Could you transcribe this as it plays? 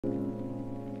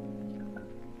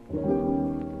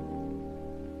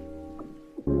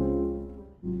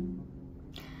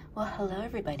Well, hello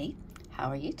everybody.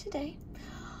 How are you today?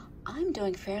 I'm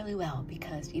doing fairly well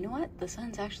because you know what? The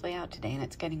sun's actually out today and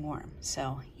it's getting warm.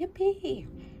 So, yippee!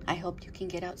 I hope you can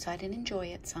get outside and enjoy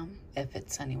it some if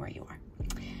it's sunny where you are.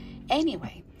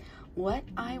 Anyway, what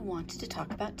I wanted to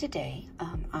talk about today,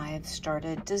 I've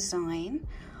started designing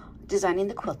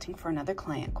the quilting for another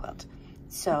client quilt.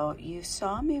 So you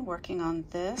saw me working on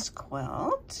this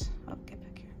quilt. I'll get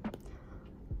back here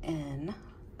in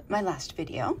my last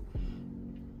video.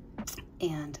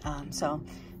 And so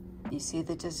you see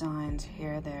the designs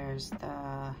here. There's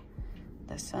the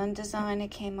sun design I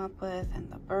came up with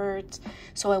and the birds.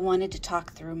 So I wanted to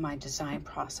talk through my design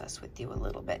process with you a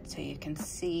little bit so you can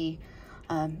see,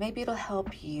 maybe it'll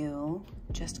help you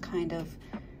just kind of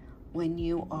when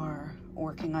you are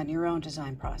working on your own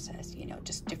design process, you know,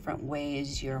 just different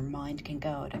ways your mind can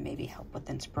go to maybe help with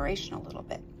inspiration a little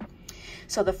bit.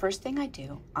 So the first thing I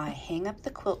do, I hang up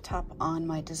the quilt top on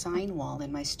my design wall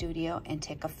in my studio and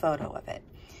take a photo of it.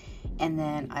 And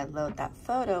then I load that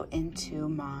photo into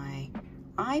my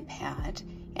iPad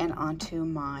and onto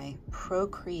my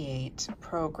Procreate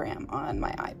program on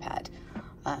my iPad.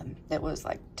 It was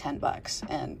like 10 bucks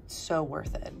and so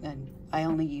worth it. And I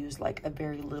only use like a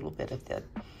very little bit of the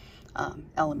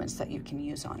elements that you can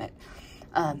use on it.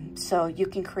 So you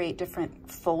can create different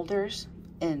folders.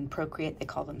 In Procreate, they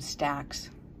call them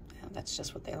stacks. That's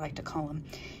just what they like to call them.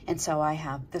 And so I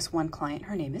have this one client,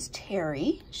 her name is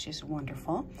Terry. She's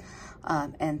wonderful.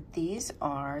 And these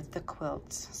are the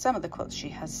quilts, some of the quilts she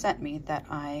has sent me that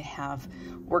I have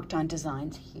worked on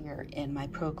designs here in my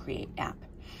Procreate app.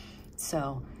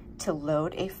 So to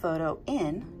load a photo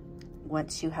in,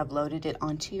 once you have loaded it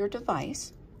onto your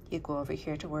device, you go over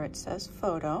here to where it says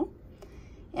photo,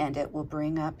 and it will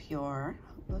bring up your,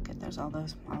 look at, there's all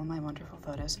my wonderful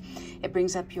photos. It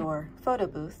brings up your photo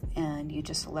booth and you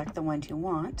just select the ones you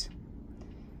want.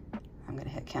 I'm gonna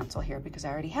hit cancel here because I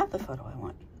already have the photo I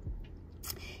want.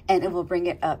 And it will bring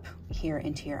it up here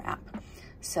into your app.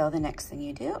 So the next thing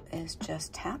you do is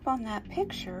just tap on that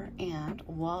picture and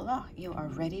voila, you are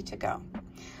ready to go.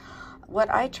 What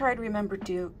I try to remember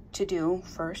to do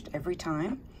first every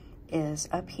time is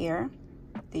up here,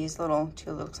 these little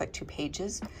looks like two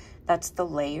pages. That's the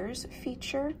layers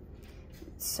feature.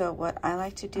 So what I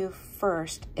like to do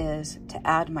first is to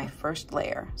add my first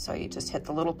layer. So you just hit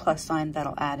the little plus sign,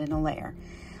 that'll add in a layer.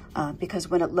 Because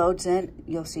when it loads in,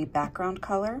 you'll see background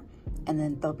color and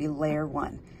then there'll be layer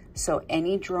one. So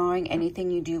any drawing,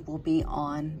 anything you do will be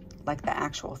on like the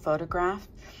actual photograph.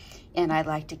 And I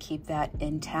like to keep that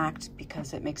intact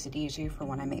because it makes it easier for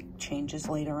when I make changes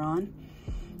later on.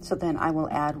 So then I will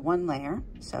add one layer.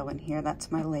 So in here,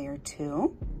 that's my layer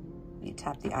 2. You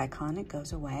tap the icon, it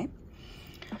goes away.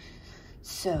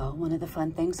 So one of the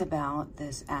fun things about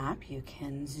this app, you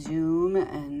can zoom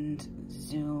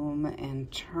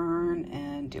and turn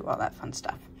and do all that fun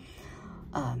stuff.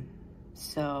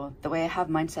 So the way I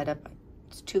have mine set up,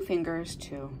 it's 2 fingers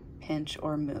to pinch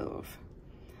or move.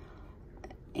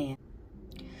 And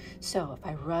so if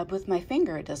I rub with my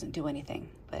finger, it doesn't do anything.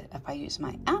 But if I use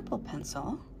my Apple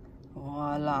Pencil,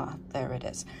 voila, there it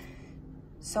is.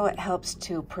 So it helps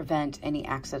to prevent any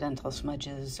accidental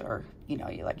smudges or, you know,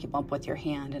 you bump with your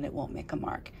hand and it won't make a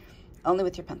mark. Only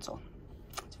with your pencil.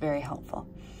 It's very helpful.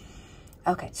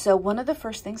 Okay, so one of the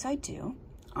first things I do,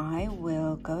 I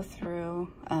will go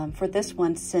through, for this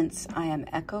one, since I am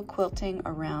echo quilting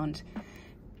around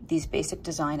these basic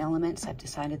design elements, I've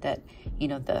decided that, you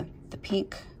know, the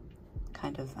pink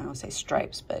kind of, I don't want to say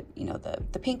stripes, but, you know,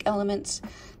 the pink elements,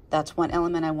 that's one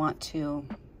element I want to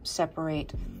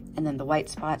separate. And then the white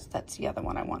spots, that's the other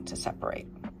one I want to separate.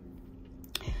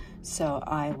 So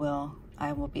I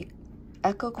will be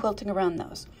echo quilting around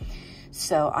those.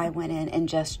 So I went in and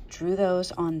just drew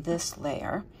those on this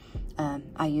layer.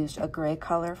 I used a gray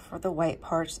color for the white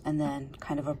parts and then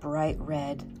kind of a bright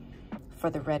red for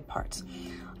the red parts.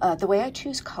 The way I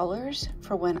choose colors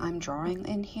for when I'm drawing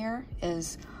in here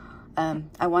is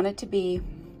I want it to be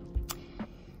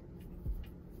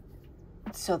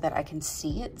so that I can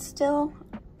see it still,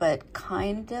 but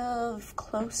kind of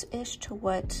close-ish to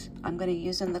what I'm going to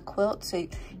use in the quilt. So you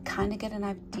kind of get an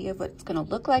idea of what it's going to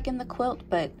look like in the quilt.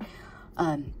 But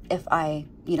if I,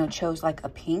 you know, chose like a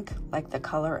pink, like the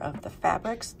color of the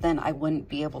fabrics, then I wouldn't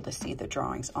be able to see the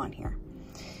drawings on here.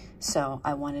 So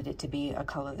I wanted it to be a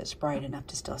color that's bright enough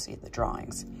to still see the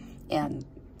drawings. And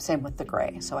same with the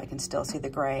gray, so I can still see the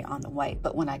gray on the white.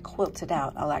 But when I quilt it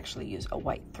out, I'll actually use a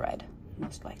white thread,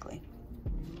 most likely.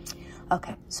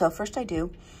 Okay, so first I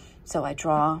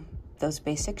draw those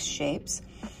basic shapes.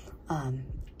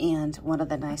 And one of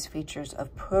the nice features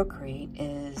of Procreate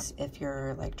is if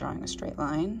you're like drawing a straight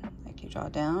line, like you draw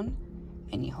down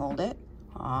and you hold it,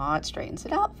 it straightens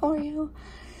it out for you.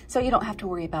 So you don't have to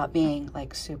worry about being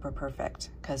like super perfect,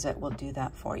 because it will do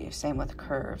that for you. Same with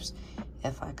curves.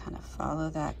 If I kind of follow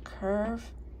that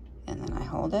curve and then I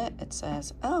hold it, it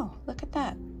says, oh, look at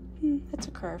that. It's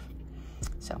a curve.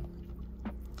 So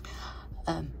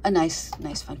a nice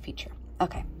fun feature.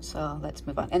 Okay, so let's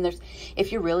move on. And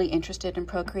if you're really interested in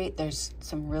Procreate, there's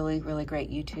some really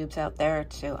great YouTubes out there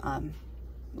to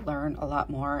learn a lot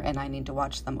more, and I need to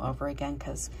watch them over again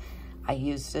because I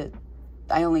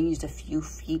only used a few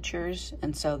features,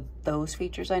 and so those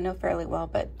features I know fairly well,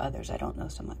 but others I don't know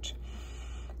so much.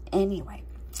 Anyway,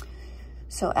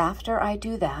 so after I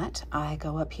do that, I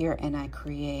go up here and I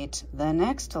create the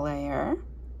next layer.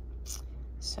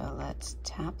 So let's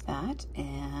tap that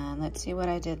and let's see what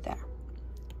I did there.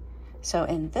 So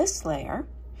in this layer,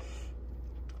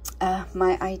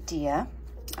 my idea,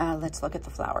 let's look at the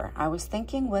flower. I was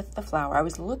thinking with the flower, I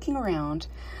was looking around.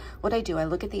 What I do, I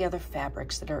look at the other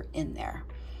fabrics that are in there.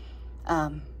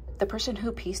 The person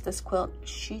who pieced this quilt,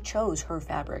 she chose her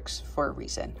fabrics for a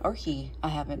reason, or he. I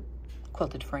haven't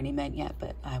quilted for any men yet,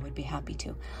 but I would be happy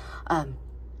to.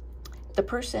 The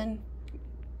person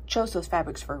chose those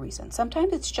fabrics for a reason.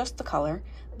 Sometimes it's just the color,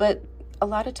 but a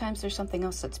lot of times there's something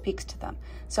else that speaks to them.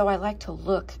 So I like to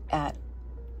look at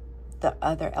the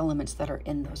other elements that are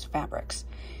in those fabrics.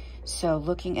 So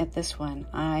looking at this one,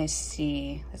 I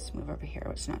see, let's move over here,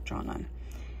 it's not drawn on.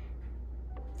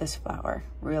 This flower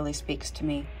really speaks to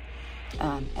me.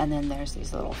 And then there's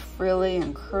these little frilly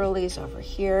and curlies over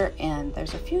here, and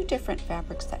there's a few different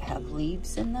fabrics that have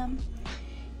leaves in them.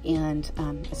 And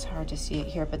it's hard to see it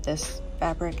here, but this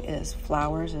fabric is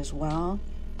flowers as well.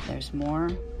 There's more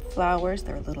flowers,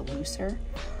 they're a little looser.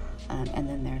 And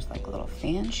then there's like little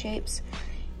fan shapes,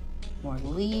 more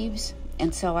leaves.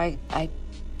 And so I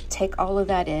take all of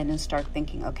that in and start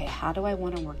thinking, okay, how do I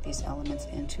want to work these elements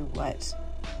into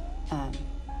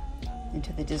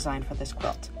into the design for this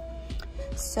quilt?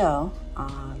 So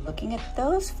looking at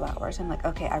those flowers, I'm like,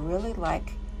 okay, I really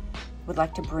would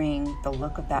like to bring the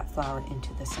look of that flower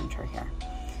into the center here.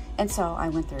 And so I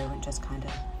went through and just kind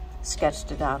of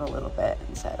sketched it out a little bit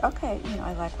and said, okay, you know,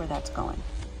 I like where that's going.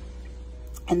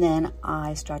 And then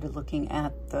I started looking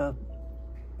at the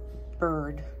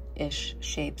bird-ish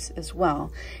shapes as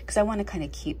well, because I want to kind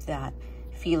of keep that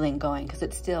feeling going, because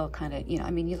it's still kind of, you know,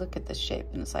 I mean, you look at this shape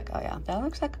and it's like, oh yeah, that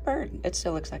looks like a bird. It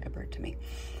still looks like a bird to me.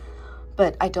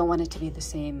 But I don't want it to be the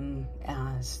same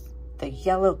as the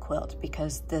yellow quilt,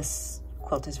 because this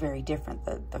quilt is very different.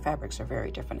 The fabrics are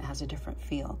very different. It has a different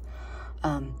feel.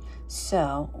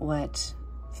 So what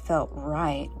felt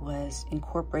right was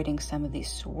incorporating some of these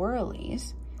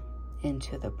swirlies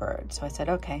into the bird. So I said,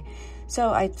 okay.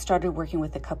 So I started working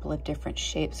with a couple of different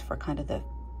shapes for kind of the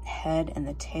head and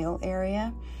the tail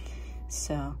area.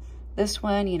 So this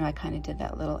one, you know, I kind of did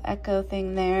that little echo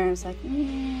thing there. I was like, yeah,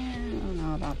 I don't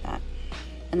know about that.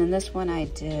 And then this one I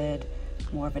did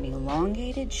more of an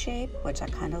elongated shape, which I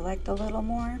kind of liked a little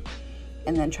more,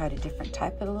 and then tried a different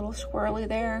type of little swirly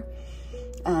there.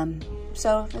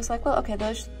 So it was like, well, okay,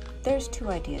 there's two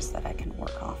ideas that I can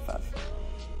work off of.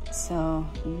 So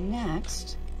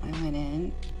next I went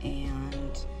in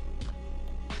and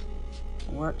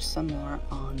worked some more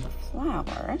on the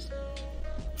flowers.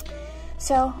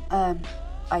 So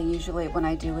I usually, when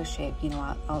I do a shape, you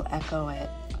know, I'll echo it.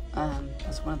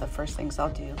 That's one of the first things I'll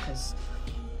do, because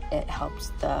it helps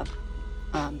the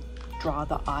draw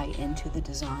the eye into the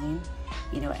design.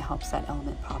 You know, it helps that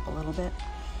element pop a little bit.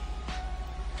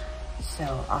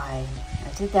 So I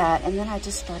did that, and then I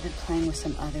just started playing with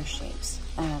some other shapes.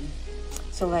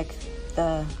 So like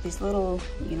these little,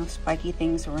 you know, spiky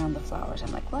things around the flowers.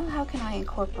 I'm like, well, how can I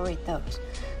incorporate those?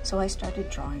 So I started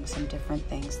drawing some different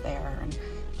things there and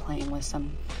playing with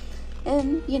some,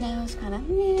 and you know, it's kind of,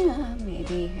 yeah,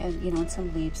 maybe, and you know, and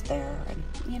some leaves there, and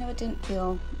you know, it didn't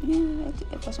feel, yeah,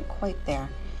 it wasn't quite there.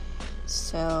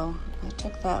 So I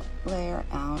took that layer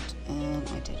out and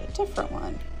I did a different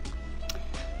one.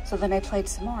 So then I played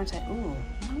some more and said, ooh,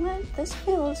 you know what, this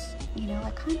feels, you know,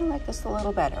 I kind of like this a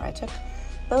little better. I took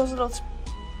those little,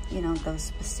 you know, those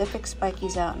specific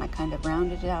spikies out, and I kind of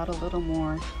rounded it out a little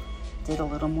more, did a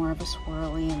little more of a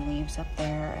swirly and leaves up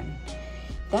there, and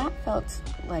that felt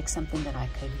like something that I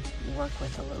could work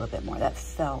with a little bit more. That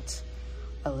felt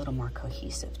a little more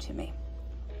cohesive to me.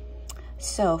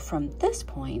 So from this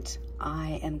point,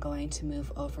 I am going to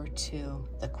move over to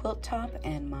the quilt top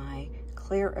and my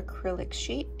clear acrylic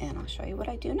sheet, and I'll show you what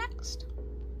I do next.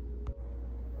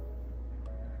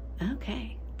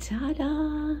 Okay,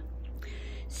 ta-da!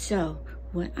 So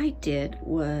what I did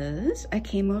was I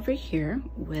came over here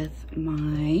with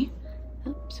my,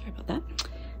 oh, sorry about that,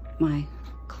 my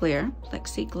clear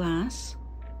plexiglass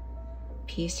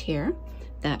piece here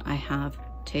that I have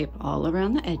tape all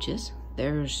around the edges.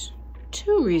 There's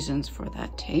two reasons for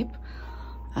that tape.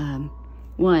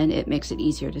 One, it makes it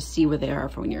easier to see where they are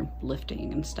for when you're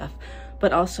lifting and stuff,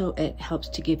 but also it helps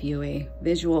to give you a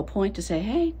visual point to say,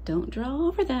 hey, don't draw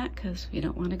over that, because you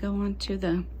don't want to go onto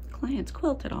the client's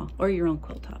quilt at all, or your own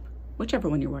quilt top, whichever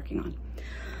one you're working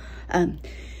on.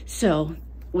 So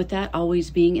with that always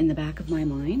being in the back of my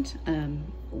mind,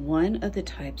 one of the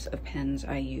types of pens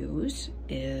I use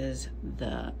is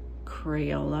the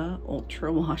Crayola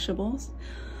Ultra Washables.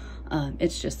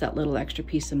 It's just that little extra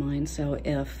peace of mind, so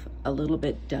if a little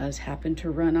bit does happen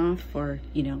to run off for,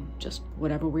 you know, just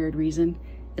whatever weird reason,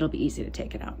 it'll be easy to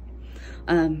take it out.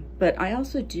 But I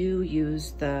also do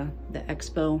use the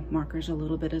Expo markers a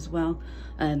little bit as well.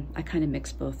 I kind of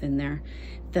mix both in there.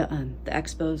 The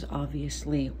Expos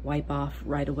obviously wipe off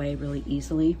right away really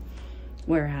easily,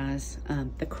 whereas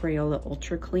the Crayola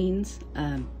Ultra Cleans,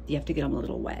 you have to get them a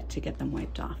little wet to get them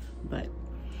wiped off, but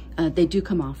they do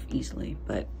come off easily,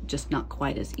 but just not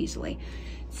quite as easily.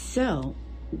 So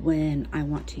when I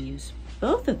want to use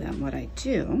both of them, what I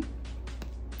do,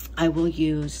 I will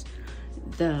use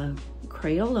the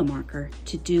Crayola marker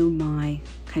to do my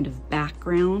kind of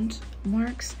background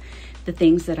marks, the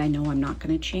things that I know I'm not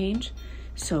going to change.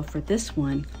 So for this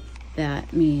one,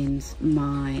 that means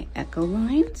my echo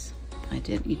lines. I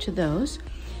did each of those.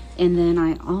 And then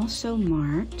I also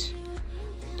marked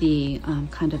the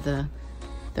kind of the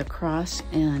cross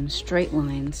and straight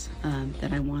lines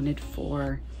that I wanted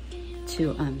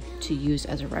to use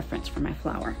as a reference for my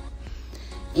flower.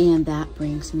 And that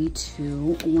brings me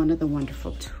to one of the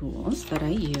wonderful tools that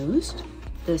I used.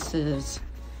 This is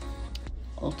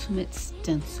Ultimate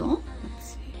Stencil.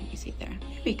 Let's see, easy there.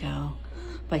 There we go.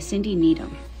 By Cindy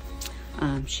Needham.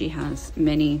 She has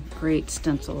many great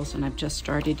stencils, and I've just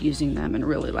started using them and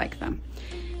really like them.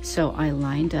 So I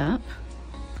lined up,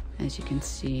 as you can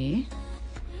see.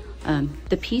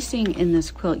 The piecing in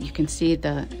this quilt, you can see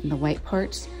the white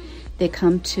parts, they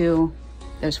come to,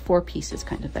 there's 4 pieces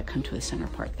kind of that come to the center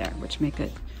part there, which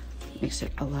makes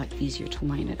it a lot easier to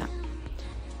line it up.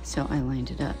 So I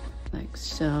lined it up like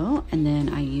so, and then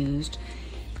I used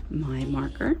my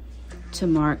marker to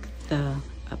mark the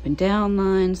up and down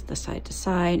lines, the side to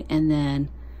side, and then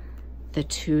the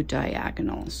 2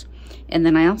 diagonals. And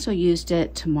then I also used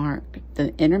it to mark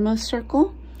the innermost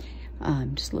circle,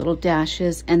 just little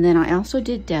dashes. And then I also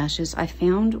did dashes. I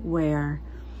found where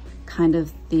kind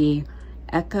of the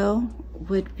echo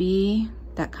would be,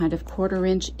 that kind of 1/4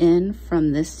 inch in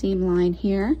from this seam line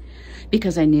here,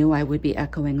 because I knew I would be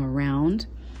echoing around.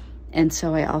 And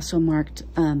so I also marked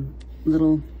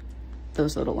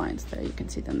those little lines there, you can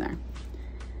see them there,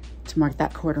 to mark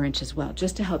that 1/4 inch as well,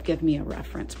 just to help give me a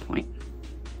reference point.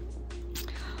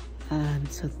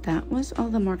 So that was all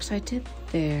the marks I did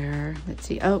there. Let's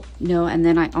see, oh no, and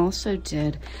then I also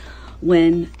did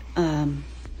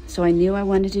so I knew I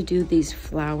wanted to do these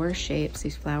flower shapes,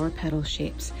 these flower petal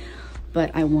shapes,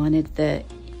 but I wanted the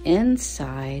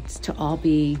insides to all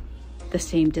be the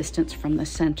same distance from the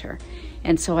center.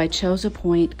 And so I chose a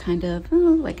point kind of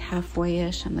like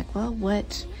halfway-ish. I'm like, well,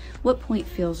 what point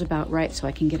feels about right so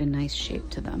I can get a nice shape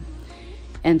to them?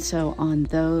 And so on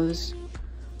those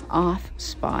off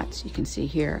spots, you can see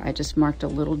here, I just marked a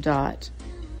little dot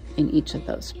in each of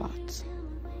those spots.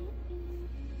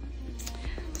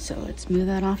 So let's move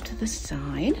that off to the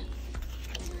side.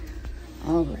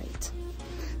 All right.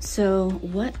 So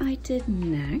what I did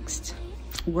next,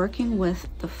 working with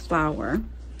the flower,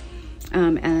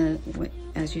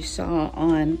 as you saw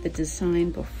on the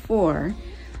design before,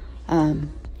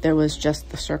 there was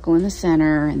just the circle in the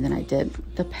center, and then I did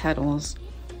the petals.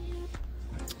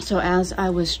 So as I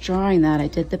was drawing that, I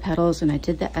did the petals and I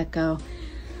did the echo.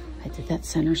 I did that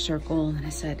center circle, and I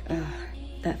said,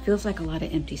 that feels like a lot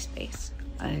of empty space.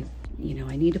 I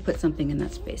need to put something in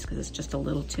that space because it's just a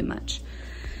little too much.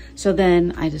 So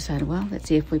then I decided, well, let's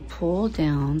see if we pull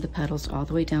down the petals all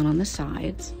the way down on the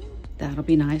sides. That'll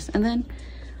be nice. And then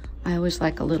I always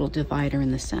like a little divider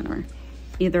in the center,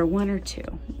 either 1 or 2.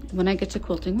 When I get to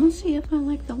quilting, we'll see if I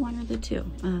like the 1 or the 2.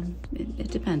 It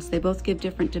depends. They both give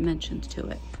different dimensions to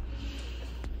it.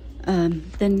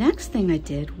 The next thing I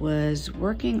did was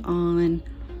working on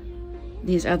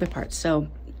these other parts. So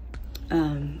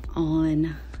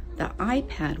on the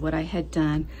iPad, what I had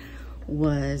done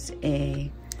was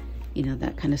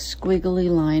that kind of squiggly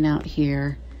line out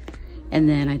here, and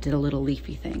then I did a little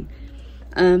leafy thing.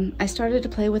 I started to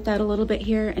play with that a little bit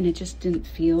here, and it just didn't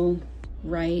feel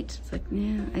right. It's like,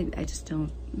 nah,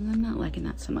 I'm not liking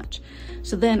that so much.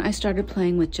 So then I started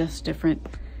playing with just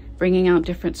bringing out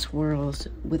different swirls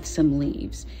with some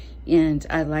leaves, and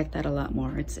I like that a lot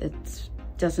more. It's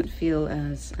doesn't feel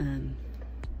as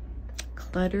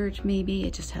cluttered maybe.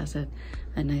 It just has a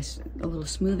little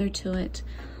smoother to it.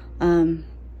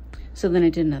 So then I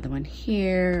did another one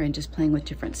here and just playing with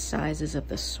different sizes of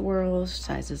the swirls,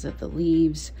 sizes of the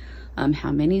leaves,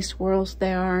 how many swirls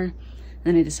there are.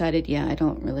 Then I decided, yeah, I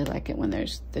don't really like it when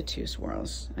there's the 2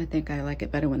 swirls. I think I like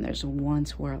it better when there's 1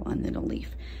 swirl and then a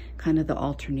leaf, kind of the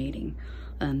alternating,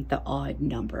 the odd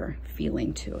number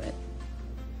feeling to it.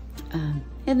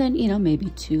 And then, you know,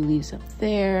 maybe 2 leaves up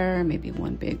there, maybe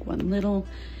 1 big, 1 little,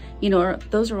 you know,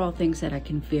 those are all things that I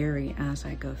can vary as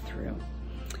I go through.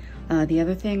 The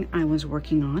other thing I was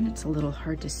working on, it's a little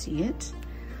hard to see it,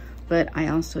 but I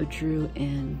also drew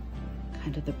in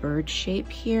kind of the bird shape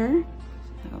here.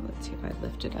 Oh, let's see if I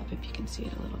lift it up, if you can see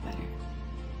it a little better.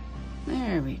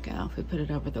 There we go. If we put it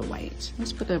over the white.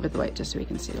 Let's put it over the white just so we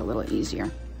can see it a little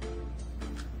easier.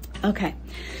 Okay,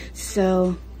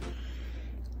 so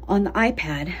on the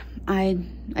iPad, I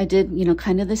did, you know,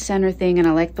 kind of the center thing, and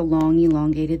I like the long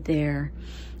elongated there.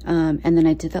 And then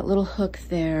I did that little hook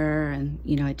there, and,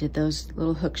 you know, I did those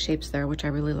little hook shapes there, which I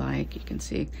really like. You can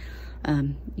see,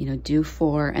 you know, do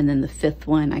 4, and then the 5th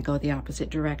one, I go the opposite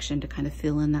direction to kind of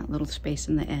fill in that little space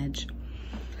in the edge.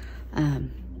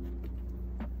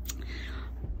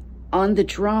 On the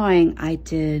drawing, I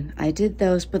did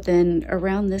those, but then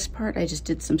around this part, I just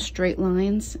did some straight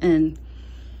lines, and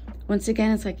once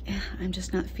again, it's like, I'm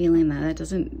just not feeling that. That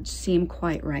doesn't seem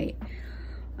quite right.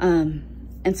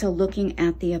 And so looking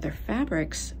at the other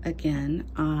fabrics again,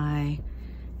 I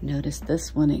noticed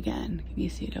this one again. Can you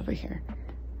see it over here?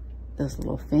 Those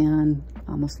little fan,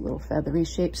 almost little feathery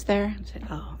shapes there. I said,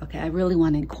 oh, okay, I really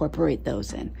want to incorporate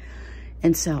those in.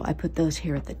 And so I put those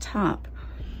here at the top.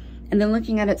 And then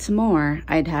looking at it some more,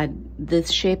 I'd had this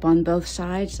shape on both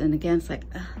sides. And again, it's like,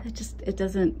 it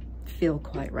doesn't feel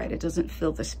quite right. It doesn't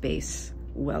fill the space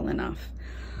well enough.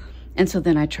 And so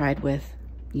then I tried with,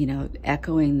 you know,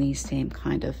 echoing these same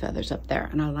kind of feathers up there,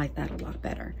 and I like that a lot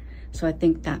better. So I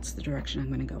think that's the direction I'm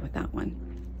going to go with that one.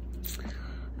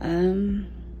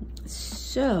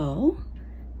 So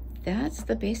that's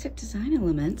the basic design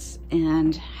elements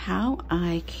and how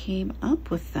I came up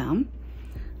with them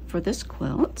for this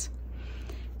quilt.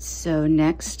 So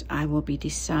next I will be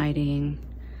deciding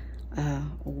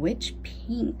which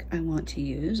pink I want to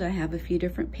use. I have a few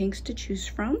different pinks to choose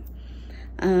from.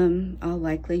 I'll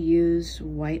likely use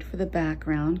white for the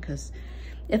background, because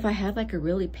if I had like a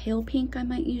really pale pink, I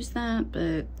might use that,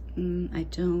 but I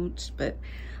don't. But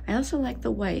I also like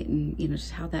the white, and you know,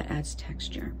 just how that adds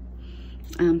texture.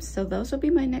 So those will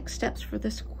be my next steps for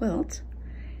this quilt,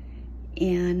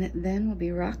 and then we'll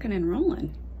be rocking and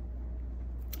rolling.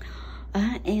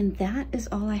 And that is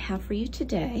all I have for you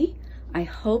today. I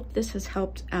hope this has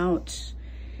helped out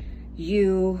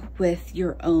you with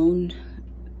your own,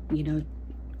 you know,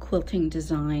 quilting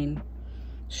design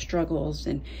struggles,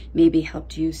 and maybe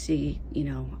helped you see, you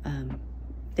know,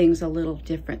 things a little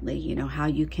differently, you know, how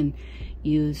you can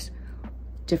use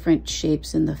different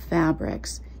shapes in the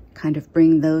fabrics, kind of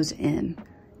bring those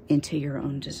into your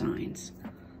own designs.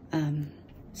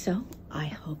 So I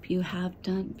hope you have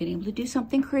been able to do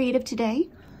something creative today.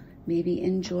 Maybe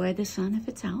enjoy the sun if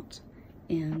it's out,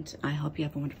 and I hope you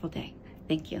have a wonderful day.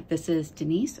 Thank you. This is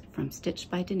Denise from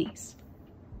Stitched by Denise.